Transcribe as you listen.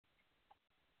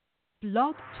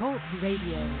Blog Talk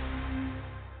Radio.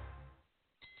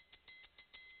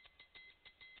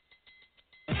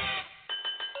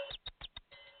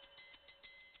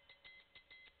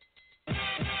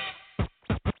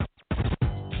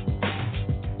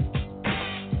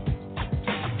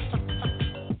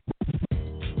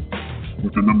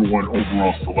 With the number one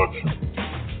overall selection.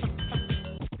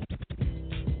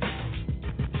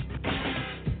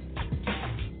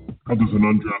 How does an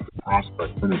undrafted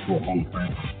prospect turn into a Hall of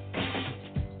Famer?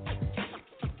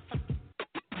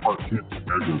 Heart can't be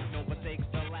measured.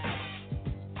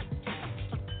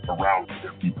 Around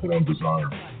can't be put on desire.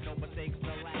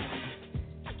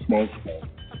 Small school,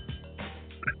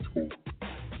 big school.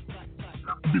 You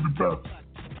have to be the best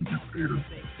to get paid it.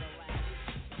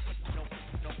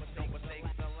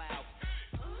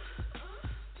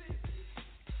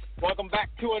 Welcome back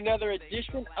to another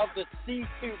edition of the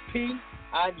C2P.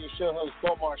 I'm your show host,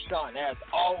 Omar Sean. As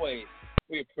always,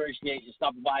 we appreciate you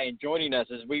stopping by and joining us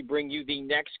as we bring you the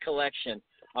next collection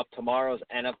of tomorrow's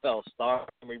NFL stars.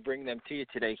 And we bring them to you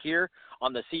today here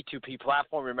on the C2P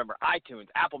platform. Remember, iTunes,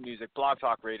 Apple Music, Blog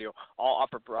Talk Radio, all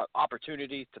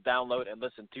opportunities to download and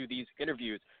listen to these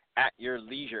interviews at your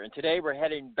leisure. And today we're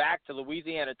heading back to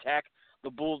Louisiana Tech, the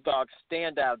Bulldogs'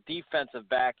 standout defensive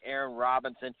back, Aaron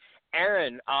Robinson.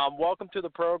 Aaron, welcome to the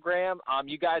program.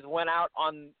 You guys went out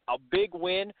on a big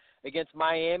win against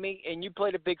Miami, and you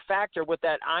played a big factor with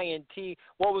that INT.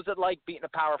 What was it like beating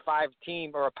a Power 5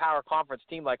 team or a Power Conference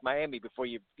team like Miami before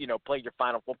you played your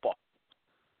final football?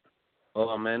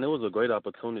 Oh, man, it was a great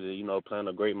opportunity, playing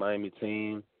a great Miami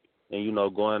team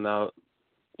and, going out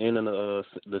ending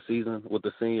the season with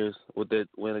the seniors with that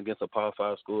win against a Power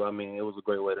 5 school. I mean, it was a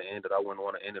great way to end it. I wouldn't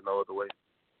want to end it no other way.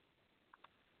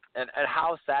 And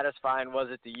how satisfying was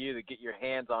it to you to get your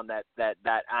hands on that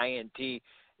INT,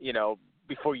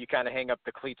 before you kind of hang up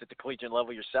the cleats at the collegiate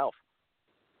level yourself?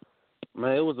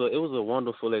 Man, it was a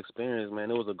wonderful experience,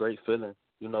 man. It was a great feeling.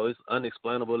 It's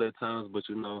unexplainable at times, but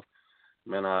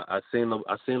man, I seen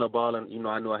the ball, and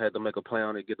I knew I had to make a play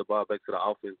on it, get the ball back to the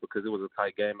offense because it was a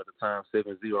tight game at the time,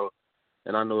 7-0,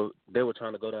 and I knew they were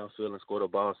trying to go downfield and score the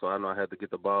ball, so I knew I had to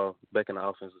get the ball back in the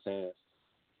offense's hands.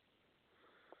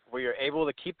 Were you able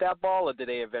to keep that ball, or did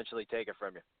they eventually take it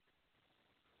from you?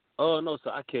 Oh, no,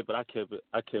 sir. I kept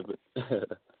it.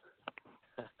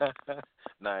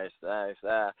 Nice.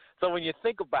 So when you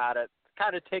think about it,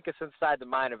 kind of take us inside the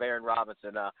mind of Aaron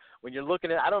Robinson. When you're looking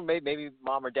at, I don't know, maybe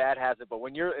mom or dad has it, but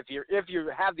when if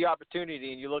you have the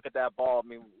opportunity and you look at that ball, I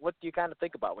mean, what do you kind of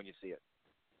think about when you see it?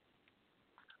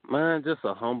 Man, just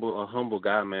a humble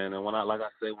guy, man. And when I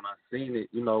seen it,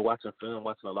 watching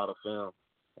a lot of film.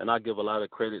 And I give a lot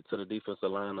of credit to the defensive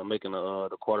line of making the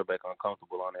quarterback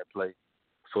uncomfortable on that play,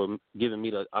 for giving me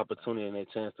the opportunity and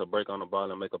that chance to break on the ball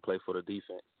and make a play for the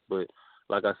defense. But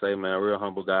like I say, man, a real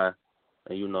humble guy,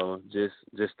 and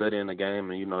just studying the game,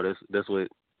 and that's what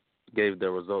gave the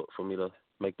result for me to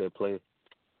make that play.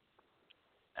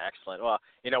 Excellent. Well,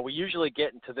 we usually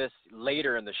get into this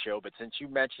later in the show, but since you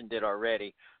mentioned it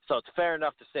already, so it's fair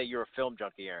enough to say you're a film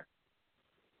junkie, Aaron.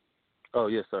 Oh,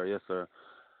 yes, sir.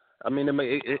 I mean,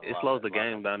 it slows the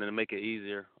game down and it make it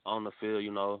easier on the field.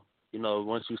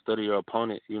 Once you study your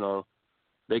opponent,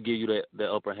 they give you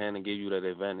that upper hand and give you that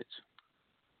advantage.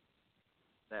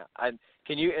 Yeah,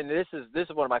 this is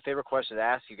one of my favorite questions to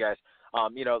ask you guys.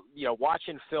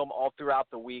 Watching film all throughout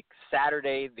the week.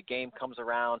 Saturday, the game comes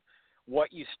around.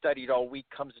 What you studied all week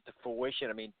comes into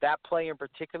fruition. I mean, that play in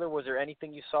particular, was there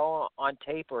anything you saw on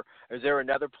tape, or is there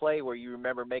another play where you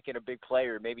remember making a big play,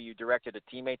 or maybe you directed a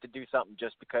teammate to do something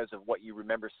just because of what you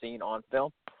remember seeing on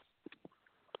film?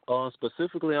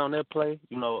 Specifically on that play,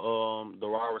 the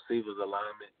wide receiver's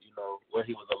alignment, where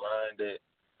he was aligned, that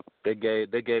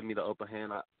they gave me the upper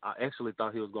hand. I actually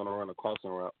thought he was going to run a crossing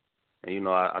route, and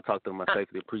I talked to my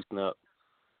safety pre-snap,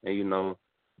 and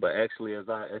but actually, as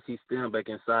he steamed back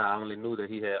inside, I only knew that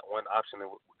he had one option, and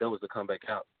that was to come back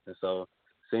out. And so,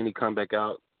 seeing he come back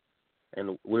out,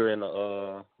 and we're in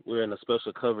a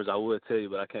special coverage, I would tell you,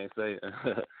 but I can't say.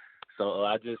 So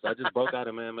I just broke out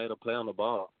and made a play on the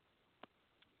ball.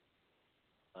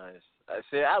 Nice.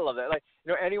 See, I love that. Like,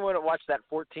 anyone that watched that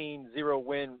 14-0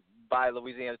 win by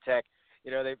Louisiana Tech,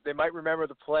 they might remember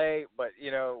the play, but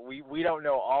we don't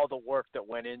know all the work that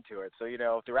went into it. So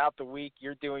throughout the week,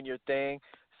 you're doing your thing,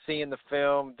 seeing the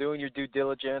film, doing your due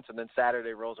diligence, and then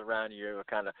Saturday rolls around, and you're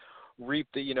kind of reap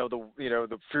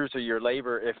the fruits of your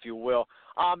labor, if you will.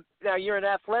 Now you're an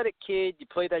athletic kid. You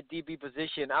play that DB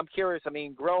position. I'm curious. I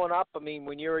mean, growing up,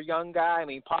 when you were a young guy,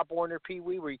 Pop Warner, Pee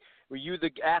Wee, were you the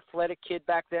athletic kid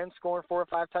back then, scoring 4 or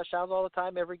 5 touchdowns all the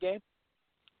time, every game?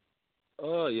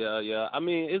 Oh yeah. I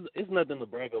mean, it's nothing to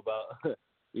brag about.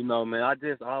 You know, man, I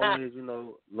just always, you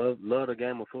know, love the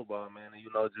game of football, man. And, you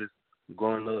know, just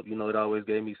growing up, you know, it always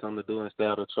gave me something to do and stay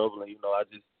out of trouble. And, you know, I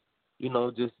just, you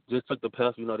know, just took the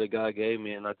path, you know, that God gave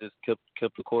me, and I just kept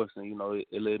the course. And, you know,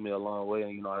 it led me a long way.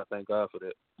 And, you know, I thank God for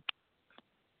that.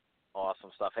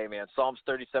 Awesome stuff. Hey, man, Psalms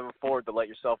 37:4, delight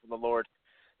yourself in the Lord.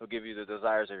 He'll give you the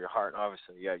desires of your heart.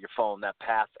 Obviously, yeah, you're following that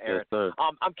path, Aaron. Yes, sir.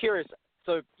 I'm curious.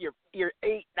 So you're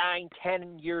 8, 9,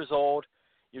 10 years old.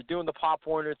 You're doing the Pop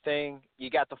Warner thing. You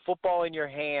got the football in your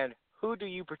hand. Who do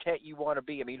you pretend you want to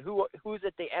be? I mean, who's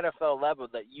at the NFL level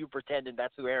that you pretended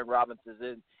that's who Aaron Robinson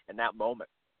is in that moment?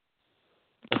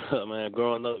 Man,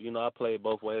 growing up, you know, I played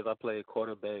both ways. I played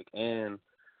quarterback and,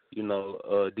 you know,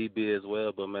 DB as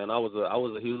well. But man, I was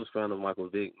a huge fan of Michael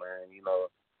Vick, man. You know,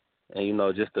 and you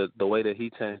know, just the way that he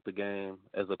changed the game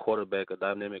as a quarterback, a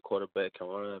dynamic quarterback, can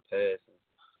run, pass.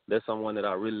 That's someone that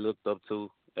I really looked up to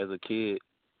as a kid.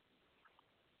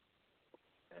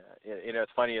 You know,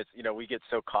 it's funny. It's, you know, we get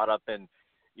so caught up in,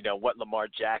 you know, what Lamar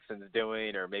Jackson's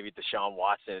doing or maybe Deshaun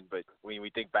Watson, but when we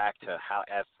think back to how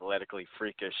athletically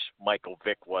freakish Michael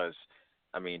Vick was,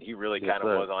 I mean, he really kind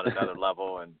of was on another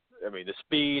level. And I mean, the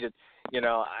speed, and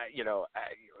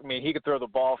I mean, he could throw the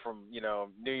ball from, you know,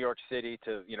 New York City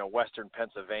to, you know, Western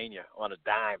Pennsylvania on a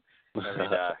dime.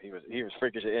 I mean, he was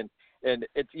freakish, and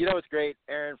it's, you know, it's great,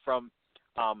 Aaron, from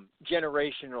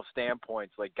generational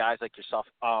standpoints, like guys like yourself.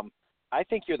 I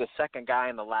think you're the second guy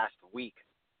in the last week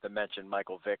to mention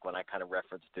Michael Vick when I kind of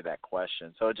referenced to that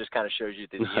question. So it just kind of shows you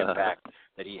the impact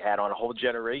that he had on a whole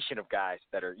generation of guys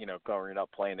that are, you know, growing up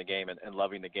playing the game and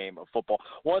loving the game of football.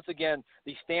 Once again,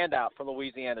 the standout from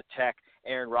Louisiana Tech,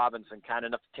 Aaron Robinson, kind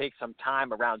enough to take some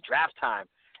time around draft time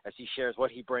as he shares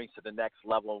what he brings to the next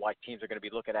level and why teams are going to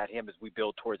be looking at him as we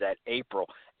build towards that April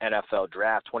NFL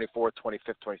draft, 24th,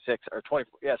 25th, 26th, or 24th,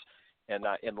 yes,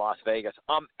 in Las Vegas.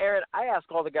 Aaron, I ask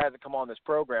all the guys that come on this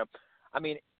program, I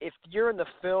mean, if you're in the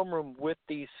film room with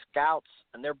these scouts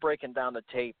and they're breaking down the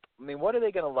tape, I mean, what are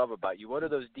they going to love about you? What are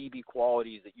those DB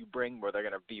qualities that you bring where they're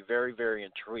going to be very, very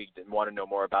intrigued and want to know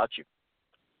more about you?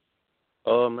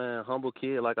 Oh, man, humble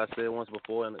kid, like I said once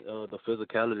before, and the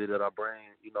physicality that I bring,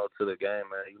 you know, to the game,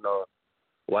 man. You know,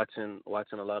 watching a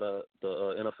lot of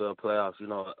the NFL playoffs, you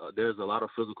know, there's a lot of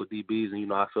physical DBs, and, you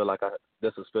know, I feel like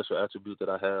that's a special attribute that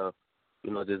I have,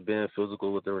 you know, just being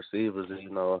physical with the receivers. And, you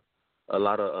know, a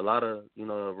lot of you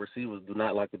know, receivers do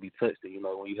not like to be touched. And, you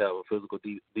know, when you have a physical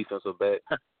defensive back,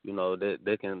 you know,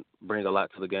 they can bring a lot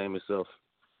to the game itself.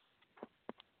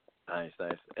 Nice.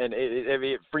 And I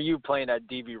mean, for you playing that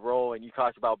DB role, and you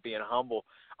talked about being humble,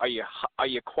 are you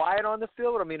quiet on the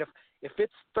field? I mean, if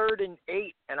it's 3rd and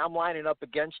 8 and I'm lining up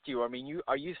against you, I mean,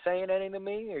 are you saying anything to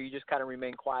me, or you just kind of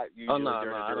remain quiet usually during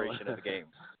the duration of the game?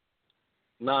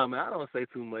 Nah, man, I don't say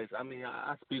too much. I mean,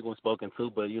 I speak when spoken to,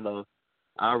 but, you know,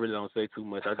 I really don't say too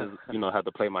much. I just, you know, have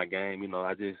to play my game. You know,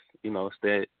 I just, you know,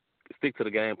 stick to the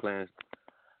game plans.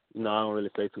 You know, I don't really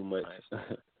say too much. Nice.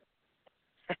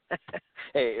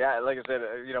 Hey, like I said,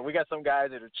 you know, we got some guys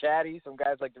that are chatty. Some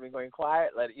guys like to be going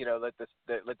quiet. Let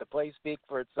the play speak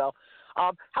for itself.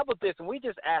 How about this? And we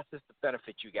just asked this to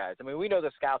benefit you guys. I mean, we know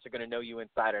the scouts are going to know you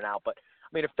inside and out, but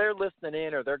I mean, if they're listening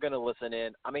in or they're going to listen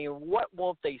in, I mean, what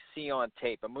won't they see on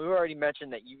tape? I mean, we already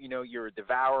mentioned that you know you're a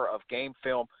devourer of game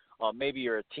film. Maybe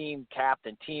you're a team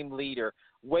captain, team leader,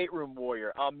 weight room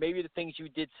warrior. Maybe the things you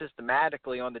did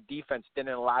systematically on the defense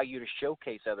didn't allow you to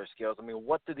showcase other skills. I mean,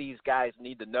 what do these guys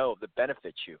need to know that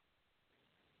benefits you?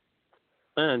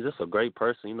 Man, just a great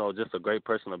person, you know, just a great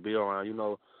person to be around. You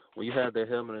know, when you have that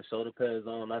helmet and shoulder pads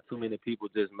on, not too many people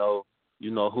just know,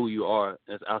 you know, who you are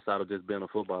outside of just being a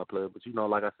football player. But, you know,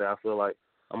 like I said, I feel like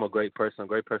I'm a great person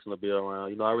to be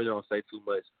around. You know, I really don't say too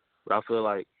much, but I feel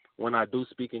like when I do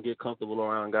speak and get comfortable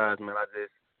around guys, man,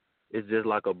 it's just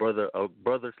like a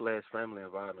brother/family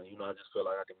environment. You know, I just feel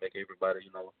like I can make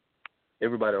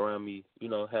everybody around me, you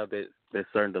know, have that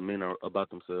certain demeanor about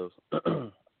themselves.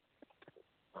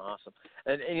 Awesome.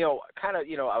 And, you know, kind of,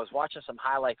 you know, I was watching some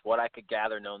highlights, what I could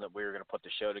gather, knowing that we were going to put the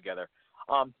show together.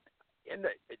 And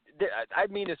I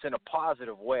mean this in a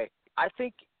positive way. I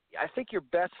think your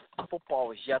best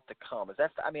football is yet to come.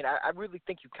 I really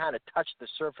think you kind of touched the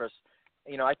surface.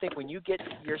 You know, I think when you get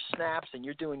your snaps and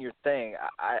you're doing your thing,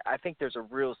 I think there's a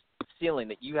real ceiling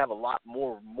that you have a lot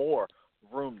more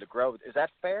room to grow. Is that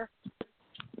fair?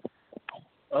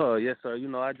 Oh, yes, sir. You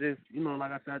know, I just, you know,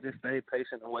 like I said, I just stayed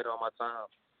patient and waited on my time.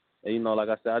 And, you know, like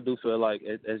I said, I do feel like,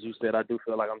 as you said, I do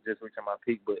feel like I'm just reaching my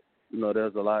peak. But, you know,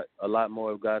 there's a lot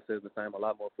more, if God says the same, a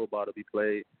lot more football to be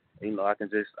played. And, you know, I can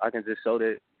just show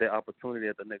that opportunity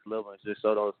at the next level and just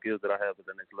show those skills that I have at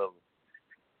the next level.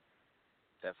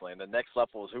 Definitely. And the next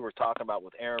level is who we're talking about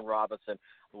with Aaron Robinson,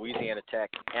 Louisiana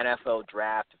Tech, NFL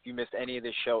Draft. If you missed any of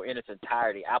this show in its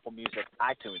entirety, Apple Music,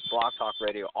 iTunes, Blog Talk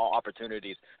Radio, all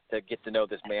opportunities to get to know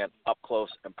this man up close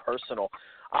and personal.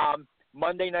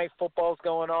 Monday Night Football's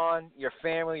going on. Your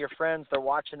family, your friends, they're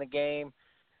watching the game.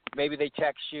 Maybe they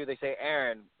text you. They say,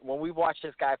 Aaron, when we watch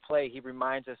this guy play, he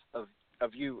reminds us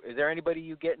of you. Is there anybody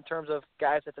you get in terms of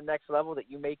guys at the next level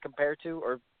that you may compare to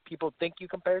or people think you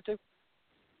compare to?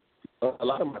 A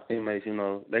lot of my teammates,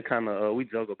 they kind of we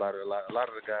joke about it a lot. A lot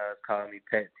of the guys call me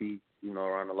Pat T,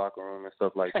 around the locker room and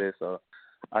stuff like that. So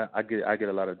I get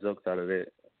a lot of jokes out of that,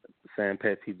 saying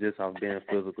Pat T just off being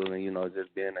physical and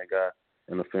just being that guy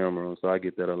in the film room. So I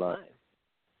get that a lot. Nice.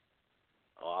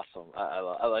 Awesome.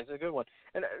 I like it. A good one.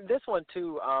 And this one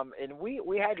too. And we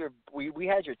had your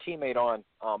teammate on,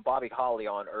 Bobby Holly,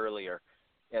 on earlier,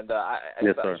 and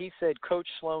yes, sir. He said Coach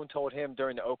Sloan told him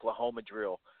during the Oklahoma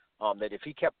drill that if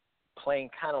he kept playing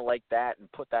kind of like that and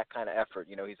put that kind of effort,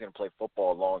 he's going to play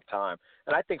football a long time.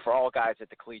 And I think for all guys at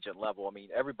the collegiate level, I mean,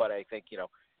 everybody, I think,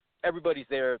 everybody's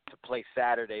there to play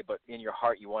Saturday, but in your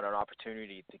heart you want an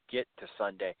opportunity to get to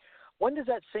Sunday. When does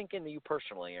that sink into you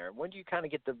personally, Aaron? When do you kind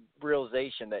of get the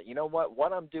realization that,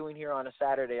 what I'm doing here on a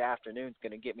Saturday afternoon is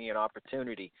going to get me an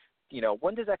opportunity?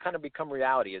 When does that kind of become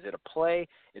reality? Is it a play?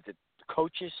 Is it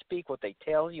coaches speak, what they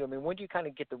tell you? I mean, when do you kind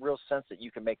of get the real sense that you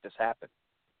can make this happen?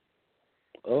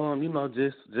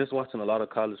 Just watching a lot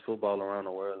of college football around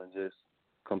the world and just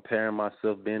comparing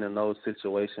myself, being in those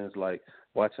situations, like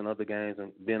watching other games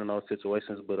and being in those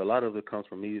situations. But a lot of it comes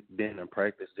from me being in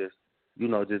practice, just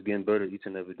getting better each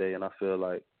and every day. And I feel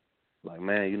like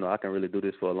man, I can really do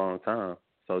this for a long time.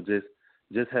 So just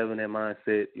having that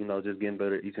mindset, just getting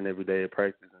better each and every day at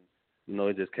practice, and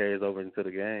it just carries over into the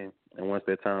game. And once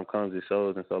that time comes, it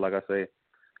shows. And so, like I say,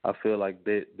 I feel like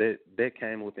that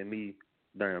came within me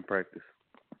during practice.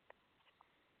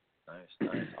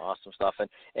 Nice, awesome stuff.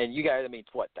 And you guys, I mean,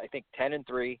 I think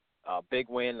 10-3, big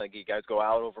win. Like, you guys go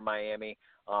out over Miami.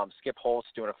 Skip Holtz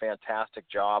doing a fantastic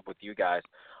job with you guys.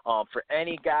 For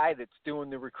any guy that's doing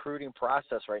the recruiting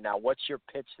process right now, what's your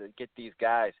pitch to get these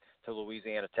guys to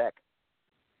Louisiana Tech?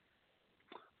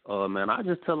 Man, I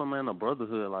just tell them, man, a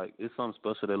brotherhood, like, it's something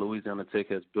special that Louisiana Tech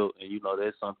has built, and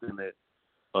that's something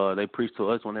that they preached to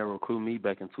us when they recruited me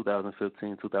back in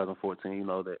 2015, 2014.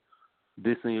 That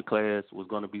this senior class was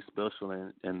going to be special,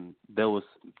 and that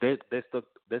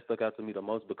stuck out to me the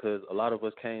most, because a lot of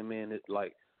us came in, it's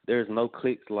like there's no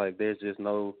cliques, like there's just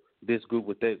no this group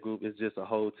with that group. It's just a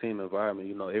whole team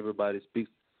environment. Everybody speaks,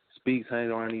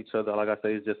 hangs around each other. Like I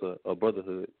say, it's just a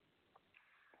brotherhood.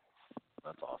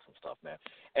 That's awesome stuff, man.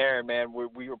 Aaron, man,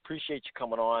 we appreciate you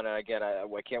coming on. And again, I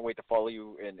can't wait to follow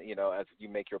you and as you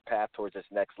make your path towards this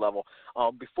next level.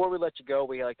 Before we let you go,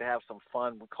 we like to have some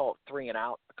fun. We call it 3 and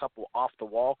Out, a couple off the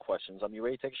wall questions. You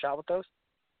ready to take a shot with those?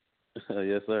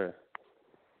 Yes, sir.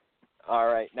 All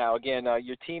right. Now, again,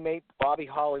 your teammate Bobby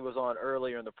Holly was on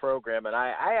earlier in the program, and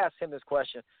I asked him this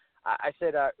question. I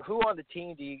said, who on the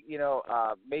team do you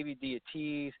maybe do you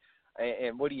tease?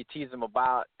 And what do you tease him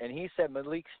about? And he said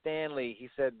Malik Stanley. He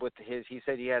said he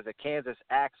said he has a Kansas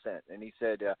accent, and he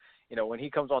said when he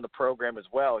comes on the program as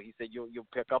well, he said you'll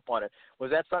pick up on it.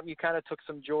 Was that something you kind of took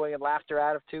some joy and laughter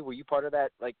out of too? Were you part of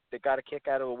that? Like, that got a kick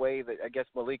out of the way that I guess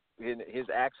Malik his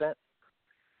accent?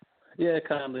 Yeah,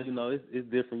 kind of. It's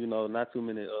different. Not too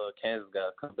many Kansas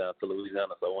guys come down to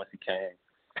Louisiana, so once he came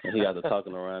and he got to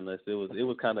talking around us, it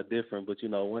was kind of different. But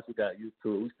once we got used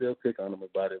to it, we still pick on him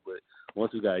about it. But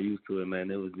once we got used to it,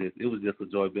 man, it was just a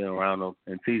joy being around him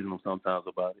and teasing him sometimes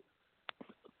about it.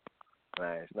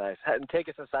 Nice. And take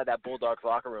us inside that Bulldogs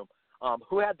locker room.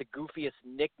 Who had the goofiest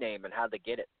nickname and how'd they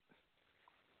get it?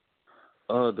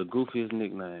 The goofiest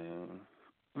nickname.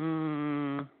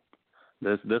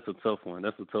 That's a tough one.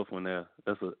 That's a tough one there.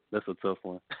 That's a tough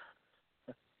one.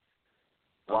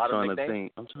 I'm trying to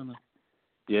think.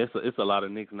 Yeah, it's a lot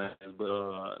of nicknames,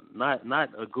 but not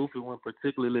a goofy one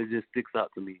particularly just sticks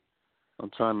out to me.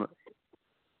 I'm trying to.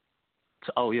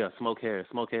 Oh yeah, Smoke Harris.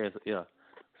 Yeah,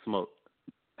 Smoke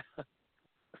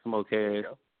Harris.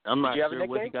 I'm not sure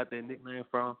where he got that nickname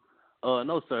from.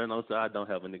 No sir, I don't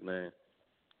have a nickname.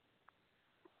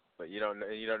 But you don't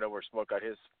know where Smoke got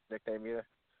his nickname either?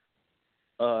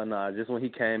 Nah, just when he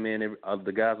came in,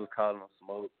 the guys was calling him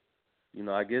Smoke.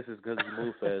 I guess it's because he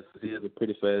moved fast. He is a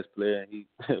pretty fast player, and he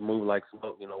moved like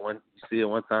smoke. You see it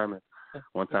one time, and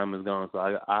one time it's gone. So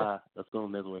I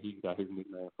assume that's where he got his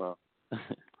nickname from.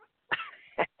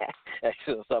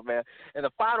 Excellent stuff, man. And the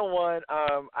final one,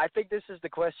 I think this is the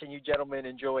question you gentlemen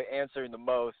enjoy answering the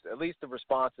most. At least the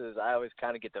responses, I always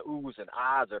kind of get the oohs and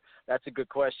ahs, or that's a good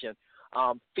question.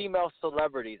 Female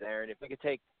celebrities, Aaron. If we could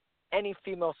take any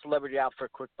female celebrity out for a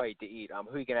quick bite to eat,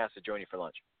 who you can ask to join you for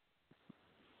lunch?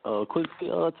 Quick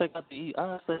take out to eat.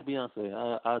 I'll say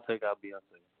Beyonce. I'll take out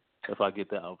Beyonce if I get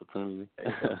that opportunity.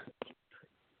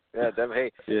 Yeah,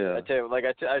 hey, yeah. I tell you, like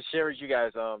I share with you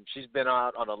guys, she's been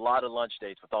out on a lot of lunch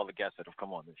dates with all the guests that have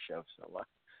come on this show. So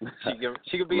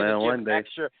she could be in the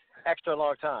gym extra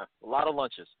long time. A lot of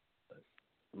lunches.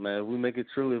 Man, if we make it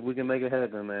true, if we can make it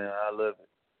happen, man, I love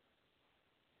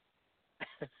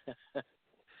it.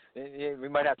 Yeah, we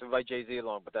might have to invite Jay-Z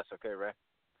along, but that's okay, right?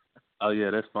 Oh,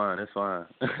 yeah, that's fine. That's fine.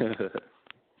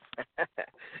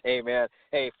 Hey, man.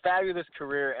 Hey, fabulous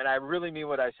career, and I really mean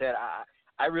what I said.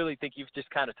 I really think you've just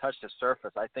kind of touched the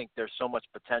surface. I think there's so much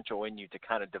potential in you to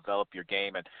kind of develop your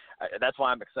game, and that's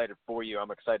why I'm excited for you.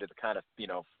 I'm excited to kind of,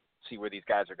 see where these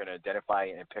guys are going to identify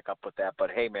and pick up with that. But,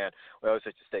 hey, man, we always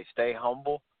like to stay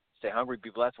humble, stay hungry,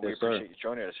 be blessed, and we appreciate you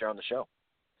joining us here on the show.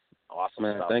 Awesome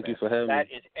man, stuff, thank you for having me. That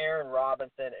is Aaron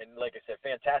Robinson, and like I said,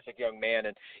 fantastic young man.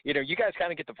 And, you guys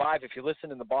kind of get the vibe. If you listen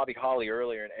to Bobby Holly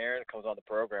earlier and Aaron comes on the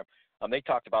program, they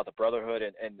talked about the brotherhood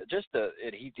and just the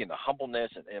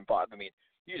humbleness. And Bob, I mean,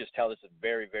 you just tell this is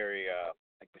very, very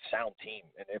like a sound team.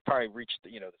 And it probably reached,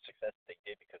 the success that they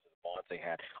did because of the bonds they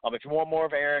had. If you want more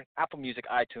of Aaron, Apple Music,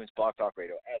 iTunes, Blog Talk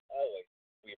Radio. As always,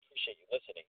 we appreciate you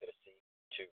listening to the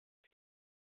C2.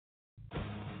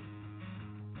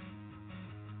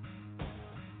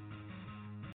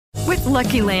 With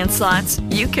Lucky Land Slots,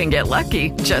 you can get lucky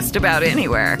just about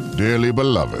anywhere. Dearly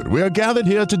beloved, we are gathered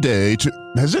here today to...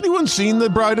 Has anyone seen the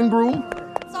bride and groom?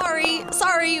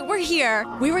 Sorry, we're here.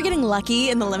 We were getting lucky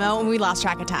in the limo and we lost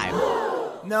track of time.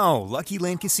 No, Lucky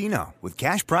Land Casino, with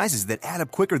cash prizes that add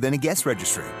up quicker than a guest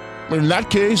registry. In that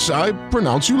case, I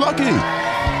pronounce you lucky.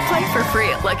 Play for free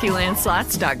at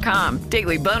LuckyLandSlots.com.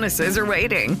 Daily bonuses are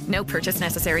waiting. No purchase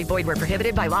necessary. Void where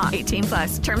prohibited by law.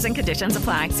 18+. Terms and conditions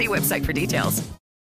apply. See website for details.